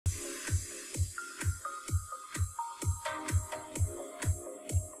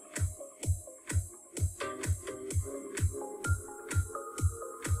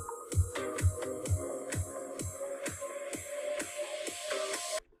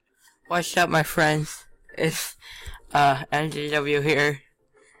What's up, my friends? It's NDW here,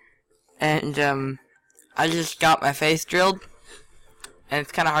 and I just got my face drilled, and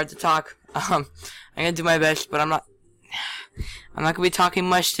it's kind of hard to talk. I'm gonna do my best, but I'm not gonna be talking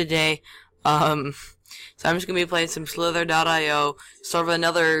much today. So I'm just gonna be playing some Stchlehthur Jot IO, sort of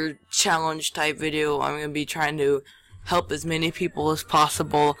another challenge type video. I'm gonna be trying to help as many people as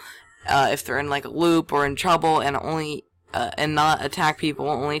possible if they're in like a loop or in trouble, and and not attack people,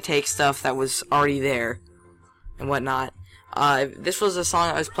 only take stuff that was already there and whatnot. This was a song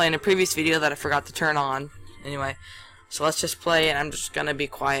I was playing in a previous video that I forgot to turn on. Anyway, so let's just play, and I'm just gonna be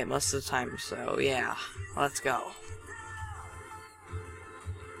quiet most of the time. So yeah, let's go.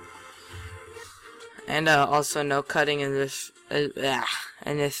 And also no cutting in this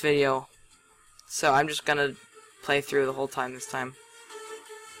video. So I'm just gonna play through the whole time this time.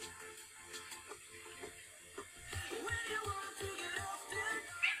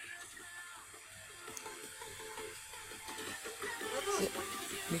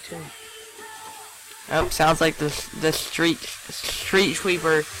 Me too. Oh, sounds like the street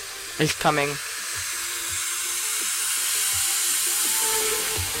sweeper is coming.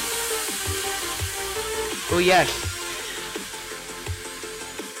 Oh yes.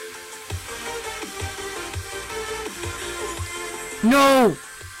 No!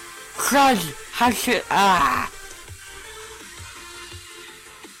 Crud! How should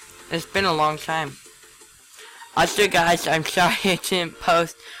It's been a long time. Also, guys, I'm sorry I didn't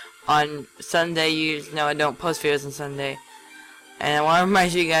post on Sunday. You guys know I don't post videos on Sunday. And I want to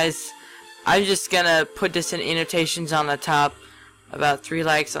remind you guys, I'm just gonna put this in annotations on the top. About 3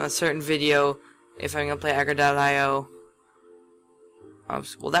 likes on a certain video if I'm gonna play Stchlehthur.io.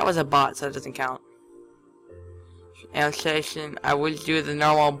 Well, that was a bot, so it doesn't count. Annotation. I would do the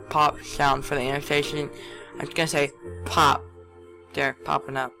normal pop sound for the annotation. I'm just gonna say pop. There,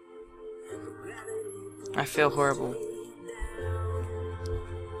 popping up. I feel horrible.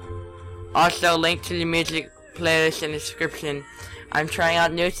 Also, link to the music playlist in the description. I'm trying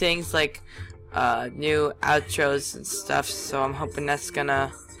out new things like new outros and stuff, so I'm hoping that's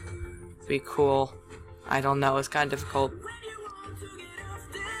gonna be cool. I don't know, it's kind of difficult.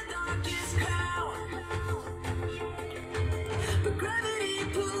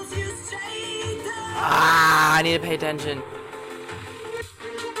 I need to pay attention.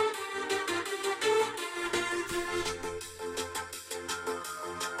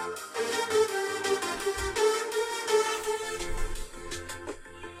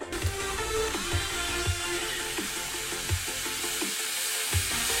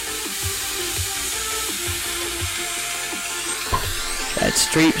 That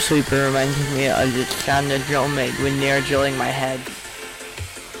street sweeper reminds me of the sound the drill made when they were drilling my head.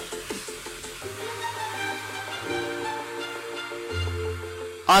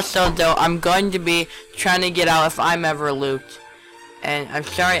 Also, though, I'm going to be trying to get out if I'm ever looped. And I'm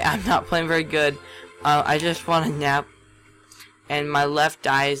sorry I'm not playing very good. I just want to nap. And my left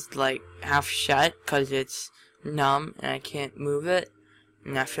eye is like half shut because it's numb and I can't move it.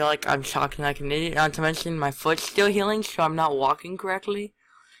 And I feel like I'm talking like an idiot. Not to mention my foot's still healing, so I'm not walking correctly.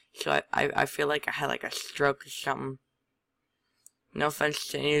 So I feel like I had like a stroke or something. No offense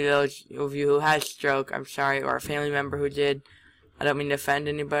to any of those of you who had a stroke, I'm sorry, or a family member who did. I don't mean to offend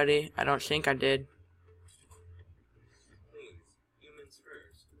anybody. I don't think I did.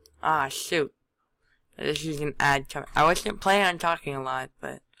 Ah, shoot. This is an ad coming. I wasn't planning on talking a lot,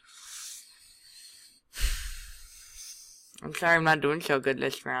 but I'm sorry I'm not doing so good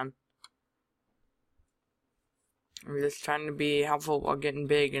this round. I'm just trying to be helpful while getting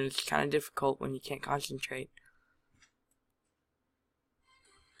big, and it's kind of difficult when you can't concentrate.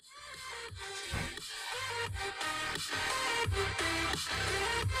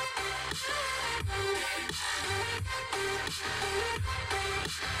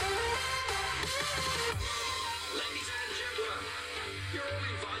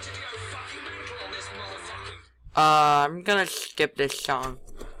 I'm gonna skip this song.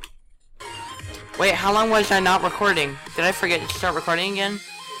 Wait, how long was I not recording? Did I forget to start recording again?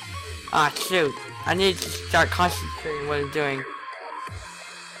 Ah, shoot. I need to start concentrating what I'm doing.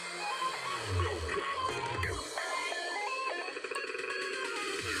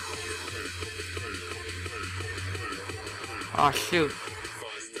 Oh, shoot.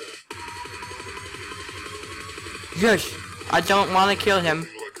 Yes! I don't want to kill him.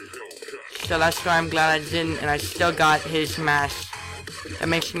 So that's why I'm glad I didn't, and I still got his mask. That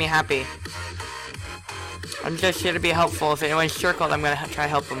makes me happy. I'm just here to be helpful. If anyone's circled, I'm gonna try to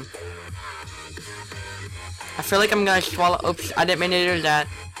help him. I feel like I'm gonna swallow. Oops, I didn't mean to do that.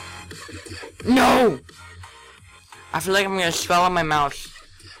 No! I feel like I'm gonna swallow my mouth.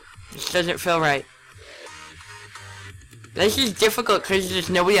 This doesn't feel right. This is difficult because there's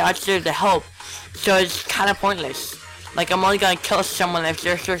nobody out there to help, so it's kind of pointless. Like, I'm only gonna kill someone if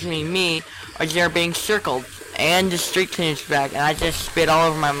they're circling me, or they're being circled. And the street cleaner's back, and I just spit all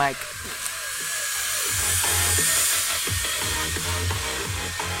over my mic.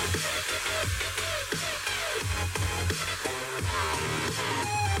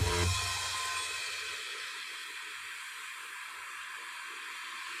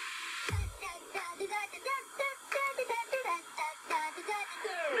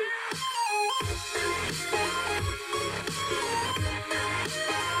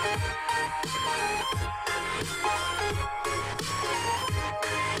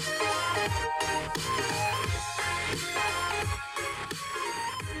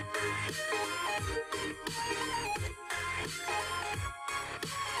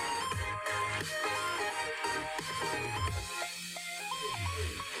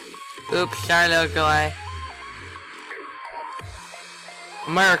 Oops, sorry little guy.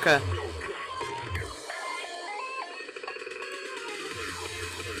 America.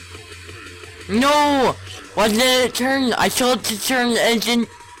 No! Why did it turn? I told it to turn the engine.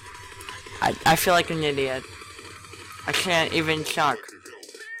 I feel like an idiot. I can't even talk.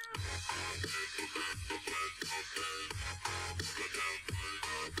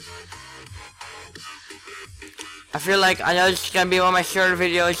 I feel like I know this is gonna be one of my shorter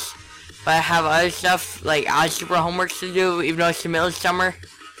videos, but I have other stuff like algebra homework to do, even though it's the middle of summer.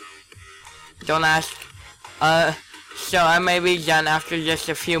 Don't ask. So I may be done after just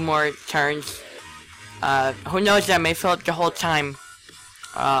a few more turns. Who knows, I may fill up the whole time.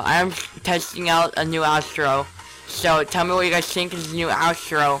 I am testing out a new outro, so tell me what you guys think is the new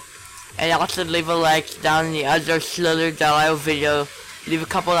outro. And also leave a like down in the other Stchlehthur Jot IO video. Leave a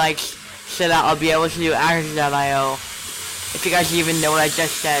couple likes so that I'll be able to do Stchlehthur.io. If you guys even know what I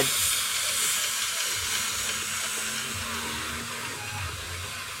just said.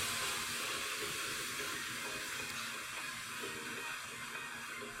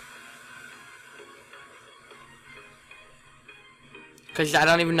 Because I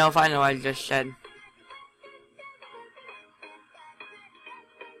don't even know if I know what I just said.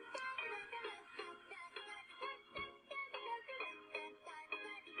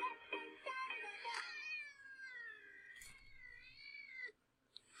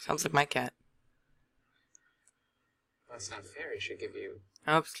 Sounds like my cat. That's not fair. He should give you...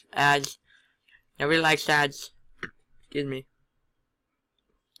 Oops, ads. Nobody likes ads. Excuse me.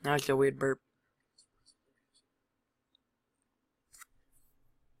 Now it's a weird burp.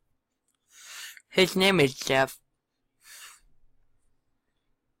 His name is Jeff.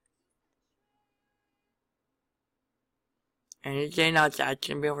 And he's saying now it's ads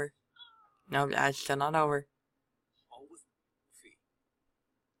gonna be over. No, the ads still not over. All with fee.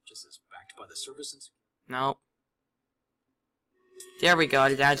 Just as backed by the service and... No. There we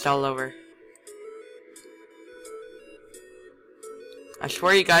go, the ads all over. I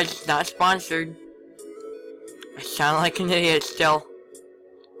swear you guys, it's not sponsored. I sound like an idiot still.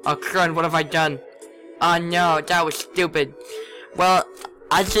 Oh crud, what have I done? Oh no, that was stupid. Well,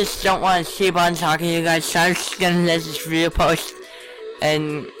 I just don't want to keep on talking to you guys, so I'm just gonna let this video post.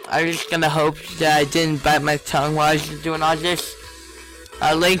 And I'm just gonna hope that I didn't bite my tongue while I was doing all this.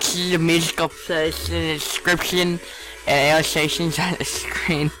 Links to the musical playlist in the description and illustrations on the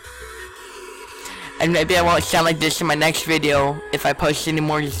screen. And maybe I won't sound like this in my next video if I post any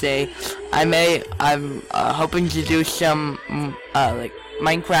more today. I'm hoping to do some, like,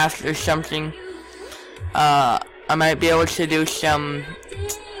 Minecraft or something. I might be able to do some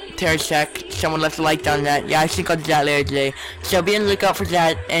terror check. Someone left a like on that. Yeah, I think I'll do that later today. So be on the lookout for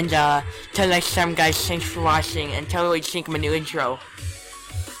that. And till next time, guys, thanks for watching. And tell me what you think of my new intro.